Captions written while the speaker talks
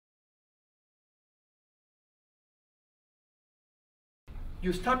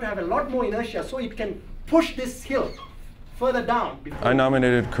you start to have a lot more inertia, so it can push this hill further down. I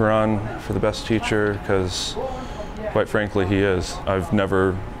nominated Karan for the best teacher because, quite frankly, he is. I've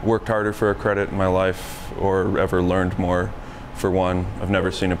never worked harder for a credit in my life or ever learned more for one. I've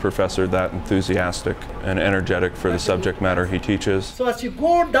never seen a professor that enthusiastic and energetic for the subject matter he teaches. So as you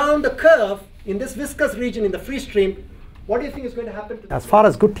go down the curve in this viscous region in the free stream, what do you think is going to happen to as far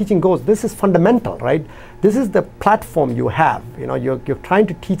as good teaching goes? This is fundamental, right? This is the platform you have. You know, you're trying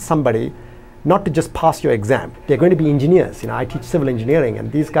to teach somebody not to just pass your exam. They're going to be engineers. You know, I teach civil engineering,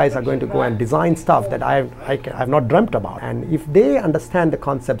 and these guys are going to go and design stuff that I've not dreamt about. And if they understand the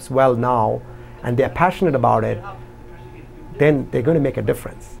concepts well now, and they're passionate about it, then they're going to make a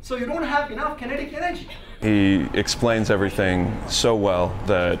difference. So you don't have enough kinetic energy. He explains everything so well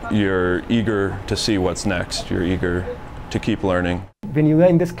that you're eager to see what's next. You're eager to keep learning. When you are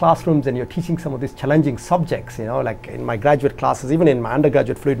in these classrooms and you're teaching some of these challenging subjects, you know, like in my graduate classes, even in my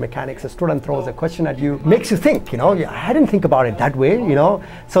undergraduate fluid mechanics, a student throws a question at you, makes you think, you know, I didn't think about it that way, you know.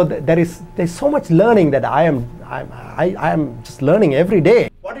 So there's so much learning that I am just learning every day.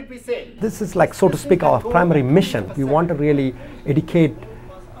 What did we say? This is like, so to speak, our primary mission. We want to really educate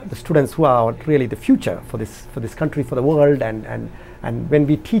the students who are really the future for this country, for the world, and when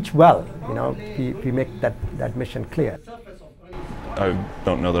we teach well, you know, we make that mission clear. I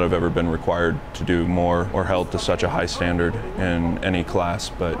don't know that I've ever been required to do more or held to such a high standard in any class,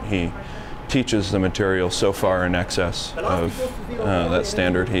 but he teaches the material so far in excess of that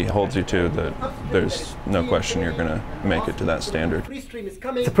standard he holds you to that there's no question you're going to make it to that standard.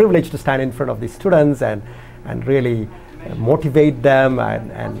 It's a privilege to stand in front of these students and really motivate them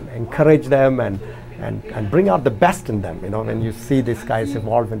and encourage them and bring out the best in them. You know, when you see these guys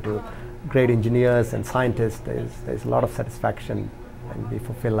evolve into great engineers and scientists, there's a lot of satisfaction, and we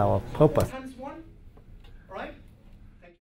fulfill our purpose.